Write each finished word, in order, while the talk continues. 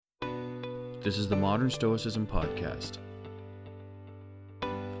This is the Modern Stoicism Podcast.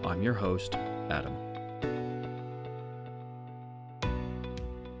 I'm your host, Adam.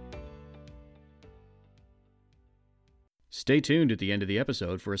 Stay tuned at the end of the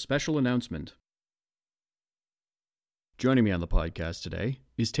episode for a special announcement. Joining me on the podcast today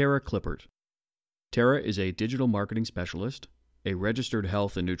is Tara Klippert. Tara is a digital marketing specialist, a registered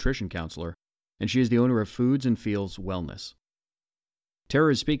health and nutrition counselor, and she is the owner of Foods and Feels Wellness.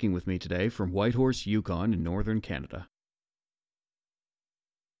 Tara is speaking with me today from Whitehorse, Yukon in northern Canada.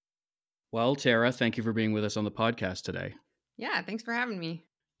 Well, Tara, thank you for being with us on the podcast today. Yeah, thanks for having me.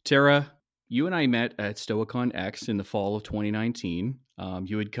 Tara, you and I met at StoiCon X in the fall of 2019.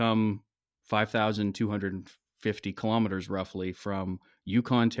 You had come 5,250 kilometers roughly from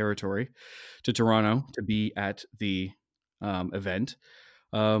Yukon territory to Toronto to be at the event.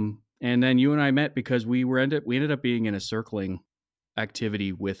 And then you and I met because we ended up being in a circling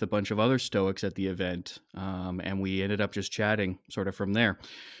activity with a bunch of other Stoics at the event. And we ended up just chatting sort of from there.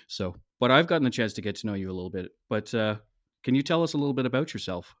 But I've gotten the chance to get to know you a little bit. But can you tell us a little bit about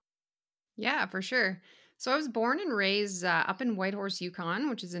yourself? Yeah, for sure. So I was born and raised up in Whitehorse, Yukon,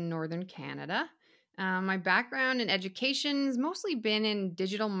 which is in northern Canada. My background in education has mostly been in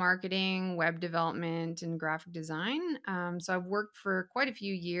digital marketing, web development, and graphic design. So I've worked for quite a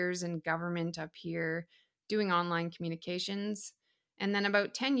few years in government up here doing online communications. And then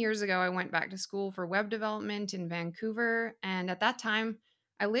about 10 years ago, I went back to school for web development in Vancouver. And at that time,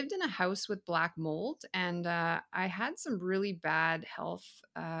 I lived in a house with black mold, and I had some really bad health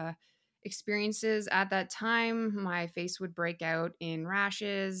experiences at that time. My face would break out in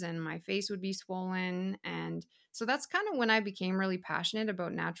rashes and my face would be swollen. And so that's kind of when I became really passionate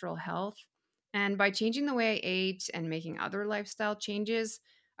about natural health. And by changing the way I ate and making other lifestyle changes,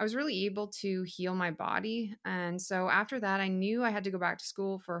 I was really able to heal my body. And so after that, I knew I had to go back to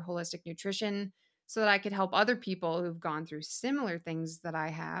school for holistic nutrition so that I could help other people who've gone through similar things that I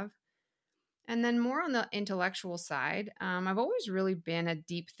have. And then more on the intellectual side, I've always really been a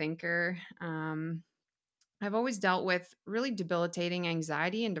deep thinker. I've always dealt with really debilitating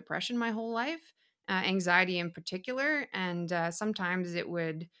anxiety and depression my whole life, anxiety in particular. And sometimes it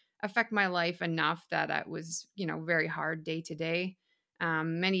would affect my life enough that it was, very hard day to day.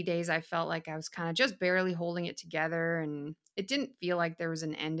 Many days I felt like I was kind of just barely holding it together, and it didn't feel like there was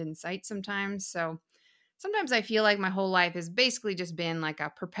an end in sight sometimes. So sometimes I feel like my whole life has basically just been like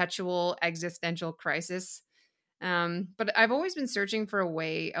a perpetual existential crisis. But I've always been searching for a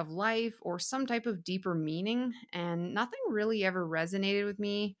way of life or some type of deeper meaning, and nothing really ever resonated with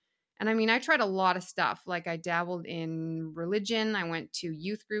me. And I mean, I tried a lot of stuff. Like I dabbled in religion, I went to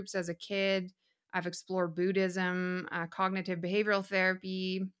youth groups as a kid, I've explored Buddhism, cognitive behavioral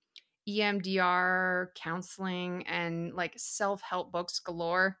therapy, EMDR, counseling, and like self help books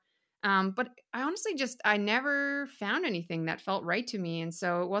galore. But I honestly I never found anything that felt right to me. And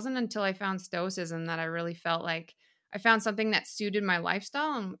so it wasn't until I found Stoicism that I really felt like I found something that suited my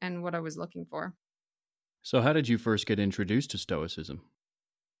lifestyle and what I was looking for. So how did you first get introduced to Stoicism?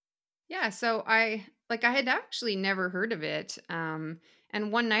 Yeah, so I had actually never heard of it.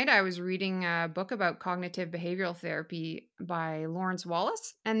 And one night I was reading a book about cognitive behavioral therapy by Lawrence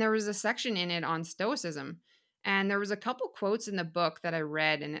Wallace, and there was a section in it on Stoicism. And there was a couple quotes in the book that I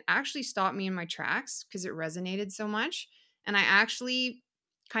read, and it actually stopped me in my tracks because it resonated so much. And I actually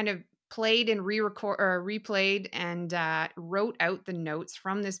kind of played and replayed and wrote out the notes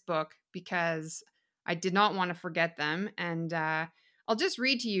from this book because I did not want to forget them. And I'll just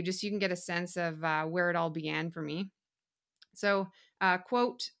read to you just so you can get a sense of where it all began for me. So,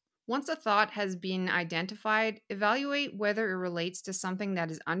 quote, once a thought has been identified, evaluate whether it relates to something that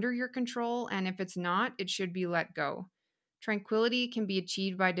is under your control, and if it's not, it should be let go. Tranquility can be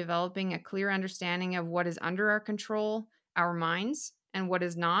achieved by developing a clear understanding of what is under our control, our minds, and what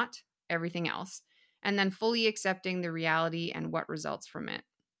is not, everything else, and then fully accepting the reality and what results from it.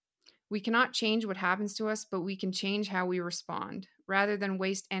 We cannot change what happens to us, but we can change how we respond. Rather than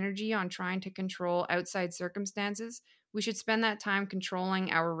waste energy on trying to control outside circumstances, we should spend that time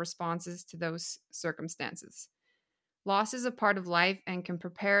controlling our responses to those circumstances. Loss is a part of life and can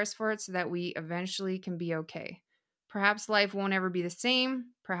prepare us for it so that we eventually can be okay. Perhaps life won't ever be the same,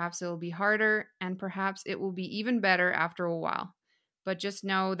 perhaps it will be harder, and perhaps it will be even better after a while. But just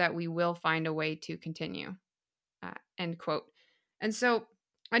know that we will find a way to continue. End quote. And so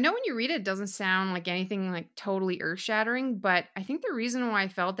I know when you read it, it doesn't sound like anything like totally earth shattering, but I think the reason why I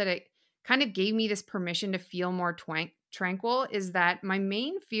felt that it kind of gave me this permission to feel more tranquil is that my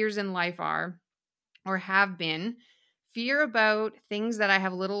main fears in life are, or have been, fear about things that I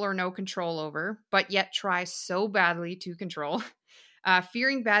have little or no control over, but yet try so badly to control.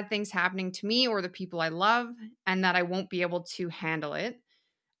 fearing bad things happening to me or the people I love, and that I won't be able to handle it,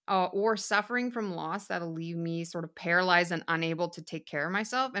 or suffering from loss that'll leave me sort of paralyzed and unable to take care of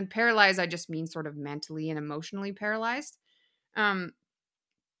myself. And paralyzed, I just mean sort of mentally and emotionally paralyzed. Um,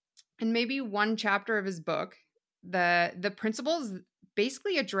 and maybe one chapter of his book, the principles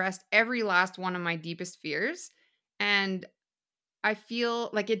basically addressed every last one of my deepest fears, and I feel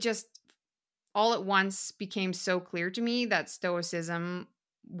like it just all at once became so clear to me that stoicism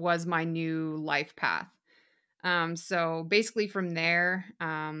was my new life path. So basically from there,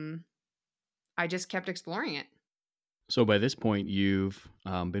 I just kept exploring it. So by this point, you've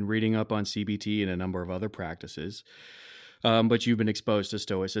been reading up on CBT and a number of other practices, but you've been exposed to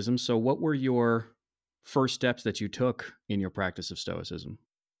Stoicism. So what were your first steps that you took in your practice of Stoicism?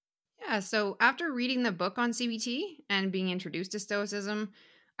 Yeah, so after reading the book on CBT and being introduced to Stoicism,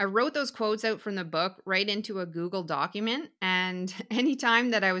 I wrote those quotes out from the book right into a Google document. And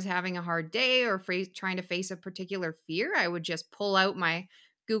anytime that I was having a hard day or trying to face a particular fear, I would just pull out my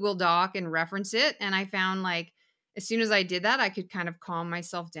Google Doc and reference it. And I found like as soon as I did that, I could kind of calm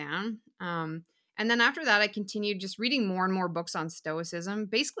myself down. And then after that, I continued just reading more and more books on Stoicism,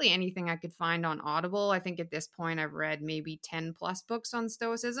 basically anything I could find on Audible. I think at this point, I've read maybe 10 plus books on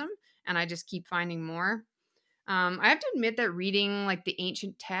Stoicism, and I just keep finding more. I have to admit that reading like the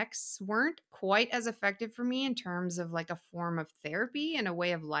ancient texts weren't quite as effective for me in terms of like a form of therapy and a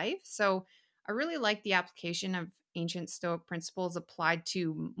way of life. So I really like the application of ancient Stoic principles applied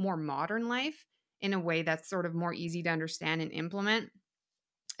to more modern life in a way that's sort of more easy to understand and implement.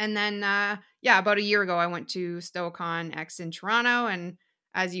 And then, yeah, about a year ago, I went to StoiCon X in Toronto. And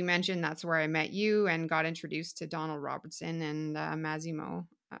as you mentioned, that's where I met you and got introduced to Donald Robertson and Massimo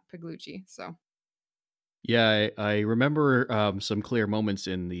Piglucci. So, Yeah, I remember some clear moments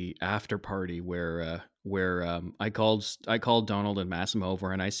in the after party where I called Donald and Massimo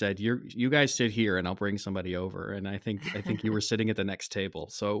over and I said, you guys sit here and I'll bring somebody over." And I think you were sitting at the next table.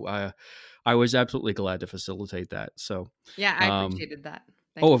 So I was absolutely glad to facilitate that. So yeah, I um, appreciated that.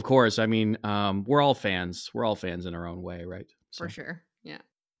 Thank oh, you of course. I mean, we're all fans. We're all fans in our own way, right? for So sure. Yeah.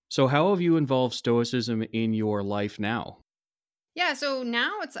 so how have you involved Stoicism in your life now? Yeah, so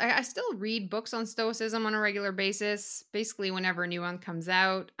now I still read books on Stoicism on a regular basis, basically whenever a new one comes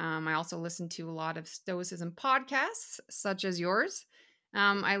out. I also listen to a lot of Stoicism podcasts, such as yours.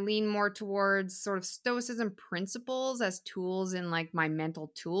 I lean more towards sort of Stoicism principles as tools in like my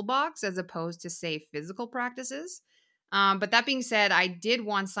mental toolbox, as opposed to say physical practices. But that being said, I did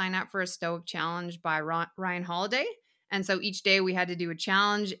once sign up for a Stoic challenge by Ryan Holiday. And so each day we had to do a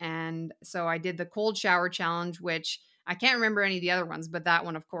challenge. And so I did the cold shower challenge, which I can't remember any of the other ones, but that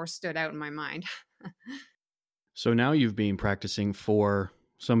one, of course, stood out in my mind. So now you've been practicing for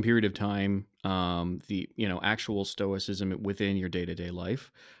some period of time, the actual stoicism within your day to day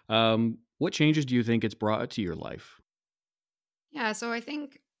life. What changes do you think it's brought to your life? Yeah, so I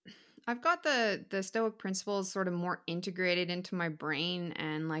think I've got the Stoic principles sort of more integrated into my brain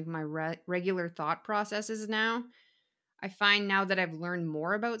and like my regular thought processes now. I find now that I've learned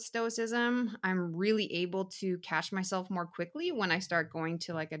more about Stoicism, I'm really able to catch myself more quickly when I start going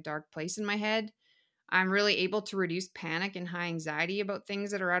to like a dark place in my head. I'm really able to reduce panic and high anxiety about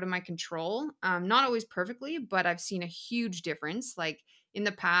things that are out of my control. Not always perfectly, but I've seen a huge difference. Like in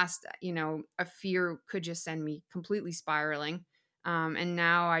the past, a fear could just send me completely spiraling. And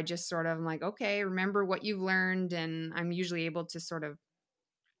now I just sort of am like, okay, remember what you've learned. And I'm usually able to sort of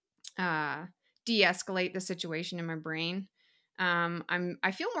uh, de-escalate the situation in my brain.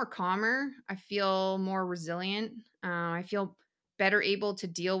 I feel more calmer. I feel more resilient. I feel better able to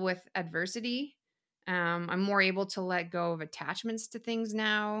deal with adversity. I'm more able to let go of attachments to things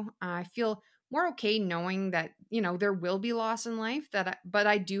now. I feel more okay knowing that there will be loss in life, but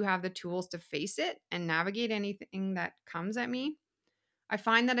I do have the tools to face it and navigate anything that comes at me. I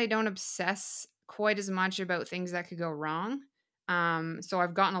find that I don't obsess quite as much about things that could go wrong. So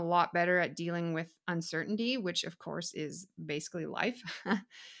I've gotten a lot better at dealing with uncertainty, which of course is basically life.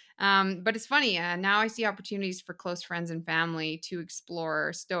 But it's funny. Now I see opportunities for close friends and family to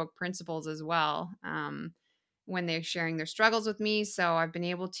explore Stoic principles as well, when they're sharing their struggles with me. So I've been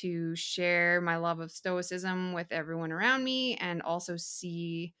able to share my love of Stoicism with everyone around me and also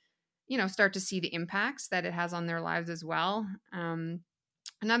start to see the impacts that it has on their lives as well.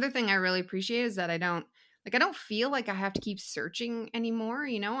 Another thing I really appreciate is that I don't feel like I have to keep searching anymore.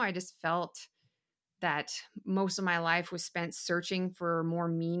 I just felt that most of my life was spent searching for more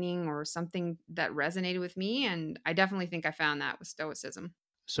meaning or something that resonated with me. And I definitely think I found that with Stoicism.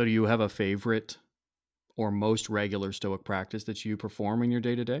 So, do you have a favorite or most regular stoic practice that you perform in your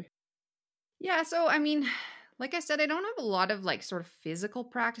day to day? Yeah. So, I mean, Like I said, I don't have a lot of like sort of physical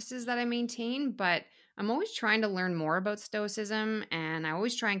practices that I maintain, but I'm always trying to learn more about Stoicism, and I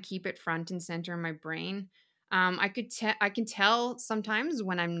always try and keep it front and center in my brain. I can tell sometimes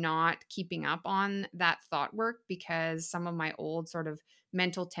when I'm not keeping up on that thought work because some of my old sort of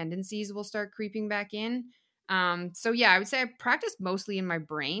mental tendencies will start creeping back in. So yeah, I would say I practice mostly in my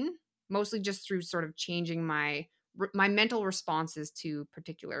brain, mostly just through sort of changing my mental responses to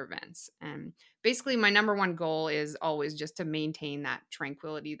particular events. And basically my number one goal is always just to maintain that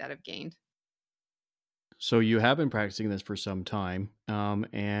tranquility that I've gained. So you have been practicing this for some time,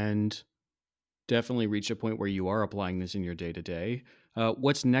 and definitely reached a point where you are applying this in your day to day.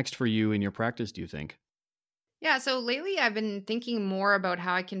 What's next for you in your practice, do you think? Yeah, so lately I've been thinking more about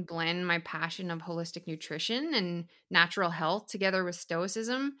how I can blend my passion of holistic nutrition and natural health together with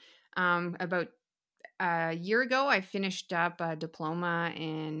stoicism. About a year ago, I finished up a diploma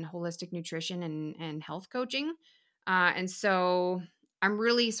in holistic nutrition and health coaching. And so I'm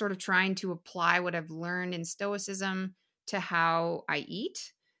really sort of trying to apply what I've learned in stoicism to how I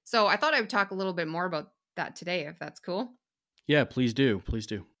eat. So I thought I would talk a little bit more about that today, if that's cool. Yeah, please do. Please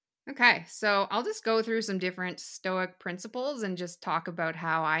do. Okay, so I'll just go through some different Stoic principles and just talk about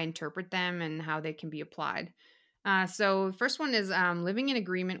how I interpret them and how they can be applied. So, the first one is living in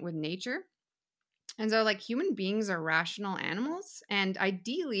agreement with nature. And so, like, human beings are rational animals, and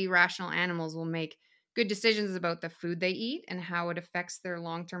ideally, rational animals will make good decisions about the food they eat and how it affects their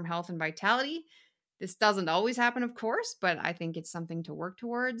long term health and vitality. This doesn't always happen, of course, but I think it's something to work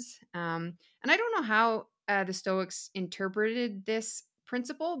towards. And I don't know how the Stoics interpreted this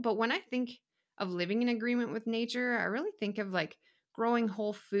principle, but when I think of living in agreement with nature, I really think of like growing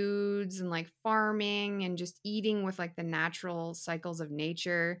whole foods and like farming and just eating with like the natural cycles of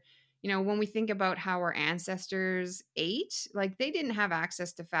nature. When we think about how our ancestors ate, like they didn't have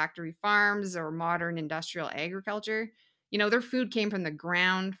access to factory farms or modern industrial agriculture. Their food came from the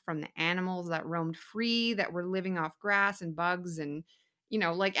ground, from the animals that roamed free, that were living off grass and bugs, and,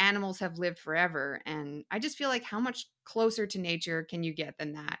 like animals have lived forever. And I just feel like how much closer to nature can you get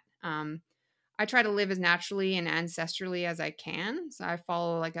than that? I try to live as naturally and ancestrally as I can. So I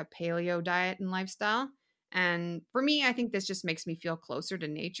follow like a paleo diet and lifestyle. And for me, I think this just makes me feel closer to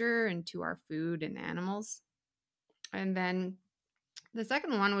nature and to our food and animals. And then the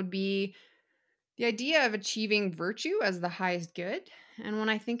second one would be the idea of achieving virtue as the highest good. And when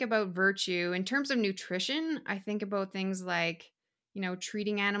I think about virtue in terms of nutrition, I think about things like,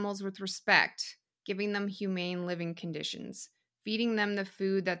 treating animals with respect, giving them humane living conditions, feeding them the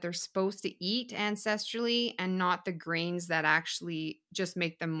food that they're supposed to eat ancestrally and not the grains that actually just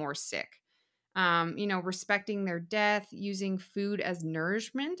make them more sick. Respecting their death, using food as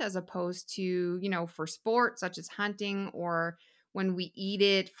nourishment as opposed to, for sport, such as hunting, or when we eat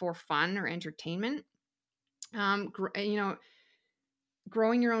it for fun or entertainment.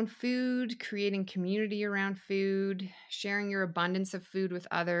 Growing your own food, creating community around food, sharing your abundance of food with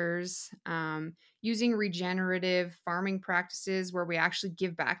others, using regenerative farming practices where we actually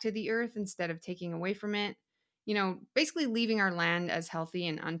give back to the earth instead of taking away from it. Basically leaving our land as healthy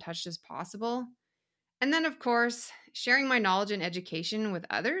and untouched as possible. And then, of course, sharing my knowledge and education with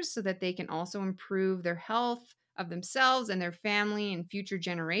others so that they can also improve their health of themselves and their family and future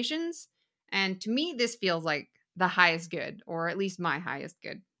generations. And to me, this feels like the highest good, or at least my highest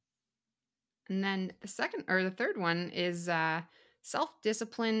good. And then the third one is self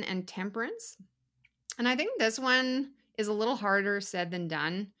discipline and temperance. And I think this one is a little harder said than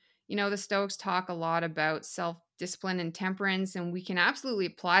done. The Stoics talk a lot about self discipline and temperance, and we can absolutely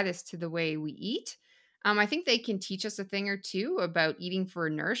apply this to the way we eat. I think they can teach us a thing or two about eating for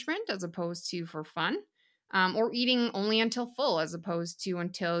nourishment as opposed to for fun, or eating only until full as opposed to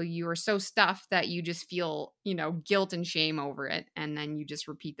until you are so stuffed that you just feel, guilt and shame over it, and then you just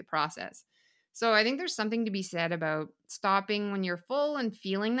repeat the process. So I think there's something to be said about stopping when you're full and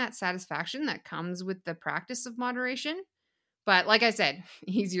feeling that satisfaction that comes with the practice of moderation. But like I said,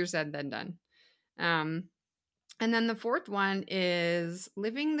 easier said than done. Um, and then the fourth one is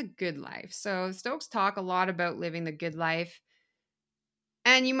living the good life. So Stokes talk a lot about living the good life.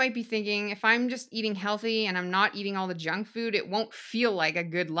 And you might be thinking, if I'm just eating healthy and I'm not eating all the junk food, it won't feel like a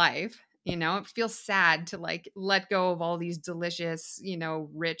good life. It feels sad to like let go of all these delicious,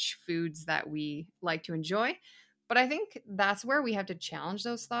 rich foods that we like to enjoy. But I think that's where we have to challenge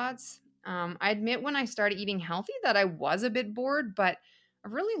those thoughts. I admit when I started eating healthy that I was a bit bored, but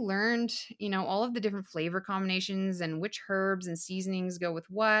I've really learned, all of the different flavor combinations and which herbs and seasonings go with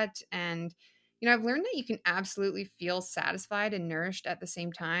what. And I've learned that you can absolutely feel satisfied and nourished at the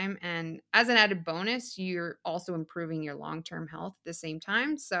same time. And as an added bonus, you're also improving your long term health at the same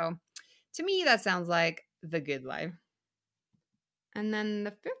time. So to me, that sounds like the good life. And then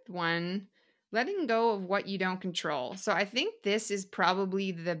the fifth one, letting go of what you don't control. So I think this is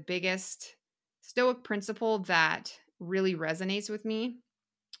probably the biggest Stoic principle that really resonates with me.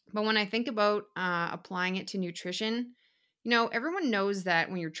 But when I think about applying it to nutrition, everyone knows that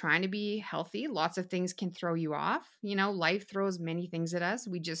when you're trying to be healthy, lots of things can throw you off. Life throws many things at us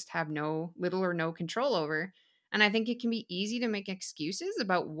we just have little or no control over. And I think it can be easy to make excuses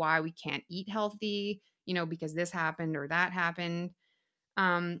about why we can't eat healthy, because this happened or that happened.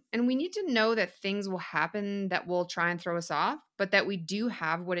 And we need to know that things will happen that will try and throw us off, but that we do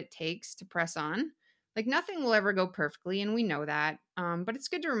have what it takes to press on. Like nothing will ever go perfectly, and we know that. But it's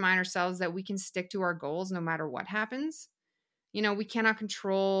good to remind ourselves that we can stick to our goals no matter what happens. We cannot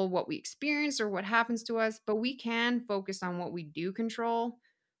control what we experience or what happens to us, but we can focus on what we do control,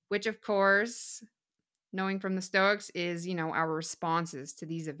 which, of course, knowing from the Stoics is, our responses to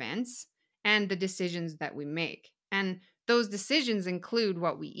these events and the decisions that we make. And those decisions include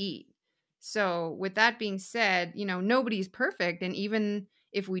what we eat. So, with that being said, nobody's perfect. And even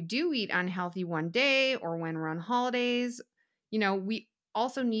if we do eat unhealthy one day or when we're on holidays, we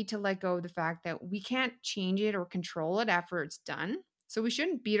also need to let go of the fact that we can't change it or control it after it's done. So, we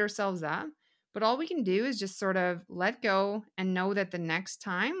shouldn't beat ourselves up. But all we can do is just sort of let go and know that the next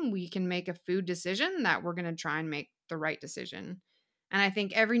time we can make a food decision that we're going to try and make the right decision. And I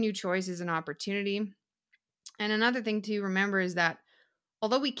think every new choice is an opportunity. And another thing to remember is that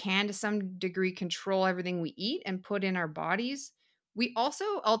although we can to some degree control everything we eat and put in our bodies, we also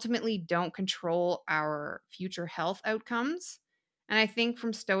ultimately don't control our future health outcomes. And I think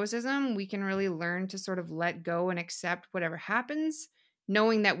from Stoicism, we can really learn to sort of let go and accept whatever happens,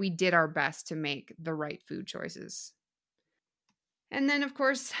 knowing that we did our best to make the right food choices. And then, of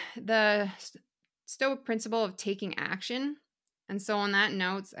course, the Stoic principle of taking action. And so, on that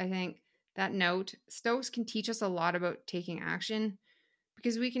note, Stoics can teach us a lot about taking action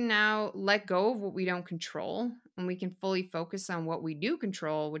because we can now let go of what we don't control and we can fully focus on what we do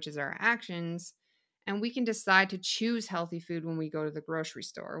control, which is our actions. And we can decide to choose healthy food when we go to the grocery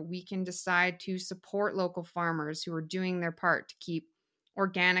store. We can decide to support local farmers who are doing their part to keep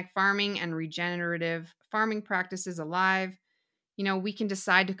organic farming and regenerative farming practices alive. We can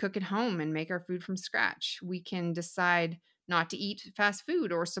decide to cook at home and make our food from scratch. We can decide not to eat fast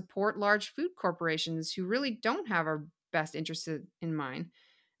food or support large food corporations who really don't have our best interests in mind.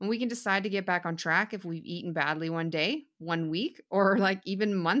 And we can decide to get back on track if we've eaten badly one day, one week, or like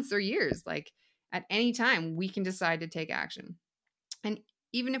even months or years. Like at any time, we can decide to take action. And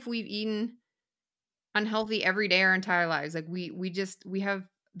even if we've eaten unhealthy every day our entire lives, like we have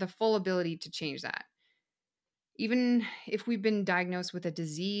the full ability to change that. Even if we've been diagnosed with a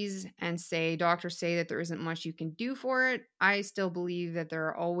disease and doctors say that there isn't much you can do for it, I still believe that there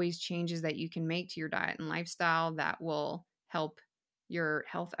are always changes that you can make to your diet and lifestyle that will help your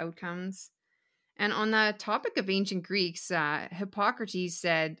health outcomes. And on the topic of ancient Greeks, Hippocrates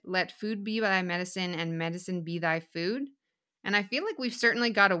said, "Let food be thy medicine and medicine be thy food." And I feel like we've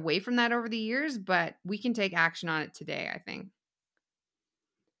certainly got away from that over the years, but we can take action on it today, I think.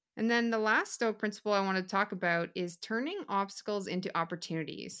 And then the last Stoic principle I want to talk about is turning obstacles into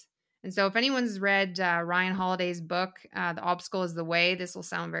opportunities. And so if anyone's read Ryan Holiday's book, The Obstacle is the Way, this will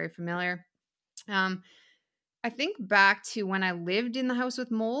sound very familiar. I think back to when I lived in the house with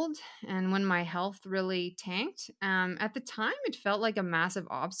mold and when my health really tanked. At the time, it felt like a massive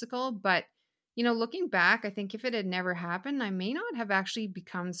obstacle. But, looking back, I think if it had never happened, I may not have actually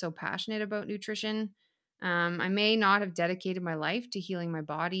become so passionate about nutrition. I may not have dedicated my life to healing my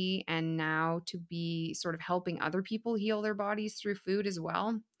body and now to be sort of helping other people heal their bodies through food as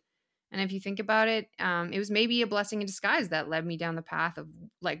well. And if you think about it, it was maybe a blessing in disguise that led me down the path of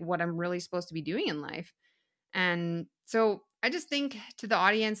like what I'm really supposed to be doing in life. And so I just think to the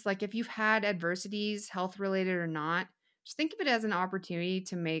audience, like if you've had adversities, health related or not, just think of it as an opportunity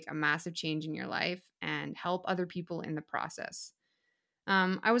to make a massive change in your life and help other people in the process.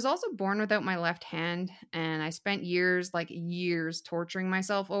 I was also born without my left hand, and I spent years, like years, torturing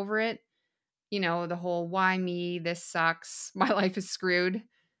myself over it. The whole why me, this sucks, my life is screwed.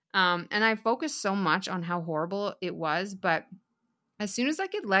 And I focused so much on how horrible it was, but as soon as I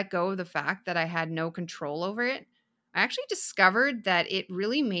could let go of the fact that I had no control over it, I actually discovered that it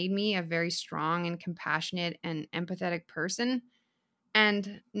really made me a very strong and compassionate and empathetic person.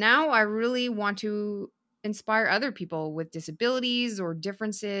 And now I really want to inspire other people with disabilities or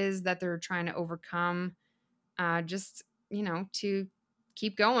differences that they're trying to overcome. Just, to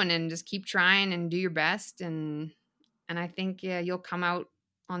keep going and just keep trying and do your best. And I think, yeah, you'll come out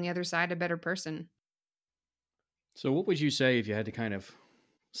on the other side a better person. So, what would you say if you had to kind of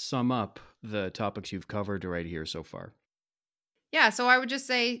sum up the topics you've covered right here so far? Yeah, so I would just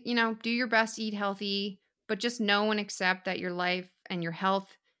say, do your best to eat healthy, but just know and accept that your life and your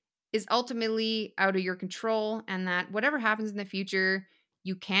health is ultimately out of your control and that whatever happens in the future,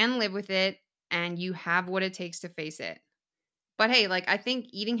 you can live with it and you have what it takes to face it. But hey, like I think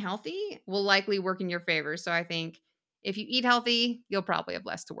eating healthy will likely work in your favor. So I think if you eat healthy, you'll probably have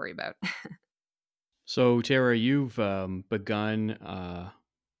less to worry about. So, Tara, you've begun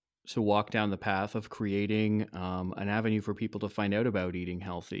to walk down the path of creating an avenue for people to find out about eating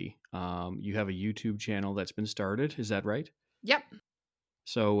healthy. You have a YouTube channel that's been started. Is that right? Yep.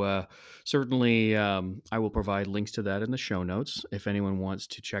 So certainly, I will provide links to that in the show notes if anyone wants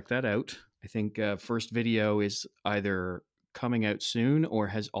to check that out. I think first video is either coming out soon or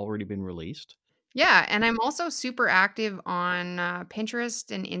has already been released. Yeah. And I'm also super active on Pinterest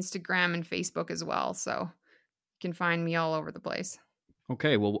and Instagram and Facebook as well. So you can find me all over the place.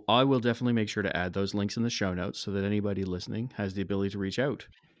 Okay, well, I will definitely make sure to add those links in the show notes so that anybody listening has the ability to reach out.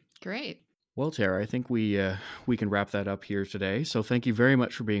 Great. Well, Tara, I think we can wrap that up here today. So thank you very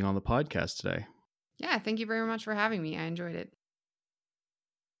much for being on the podcast today. Yeah. Thank you very much for having me. I enjoyed it.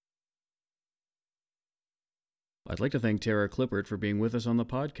 I'd like to thank Tara Clippert for being with us on the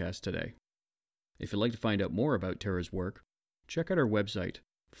podcast today. If you'd like to find out more about Tara's work, check out our website,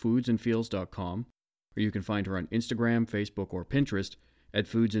 foodsandfeels.com, or you can find her on Instagram, Facebook, or Pinterest at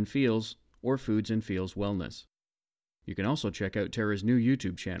Foods and Feels or Foods and Feels Wellness. You can also check out Tara's new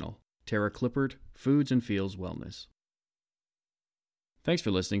YouTube channel, Tara Clippert, Foods and Feels Wellness. Thanks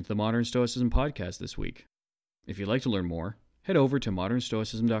for listening to the Modern Stoicism podcast this week. If you'd like to learn more, head over to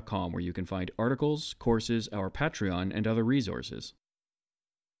modernstoicism.com where you can find articles, courses, our Patreon, and other resources.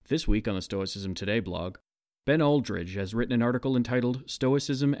 This week on the Stoicism Today blog, Ben Aldridge has written an article entitled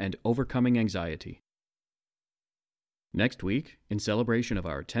Stoicism and Overcoming Anxiety. Next week, in celebration of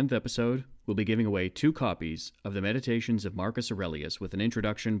our 10th episode, we'll be giving away 2 copies of the Meditations of Marcus Aurelius with an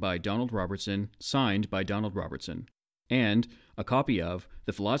introduction by Donald Robertson, signed by Donald Robertson, and a copy of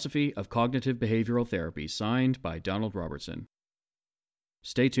The Philosophy of Cognitive Behavioral Therapy, signed by Donald Robertson.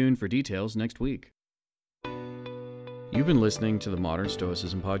 Stay tuned for details next week. You've been listening to the Modern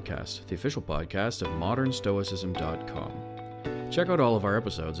Stoicism Podcast, the official podcast of modernstoicism.com. Check out all of our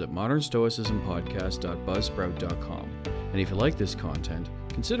episodes at modernstoicismpodcast.buzzsprout.com. And if you like this content,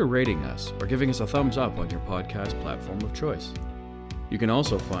 consider rating us or giving us a thumbs up on your podcast platform of choice. You can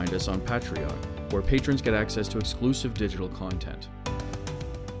also find us on Patreon, where patrons get access to exclusive digital content.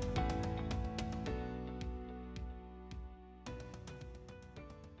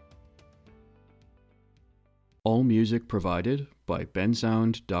 All music provided by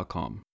bensound.com.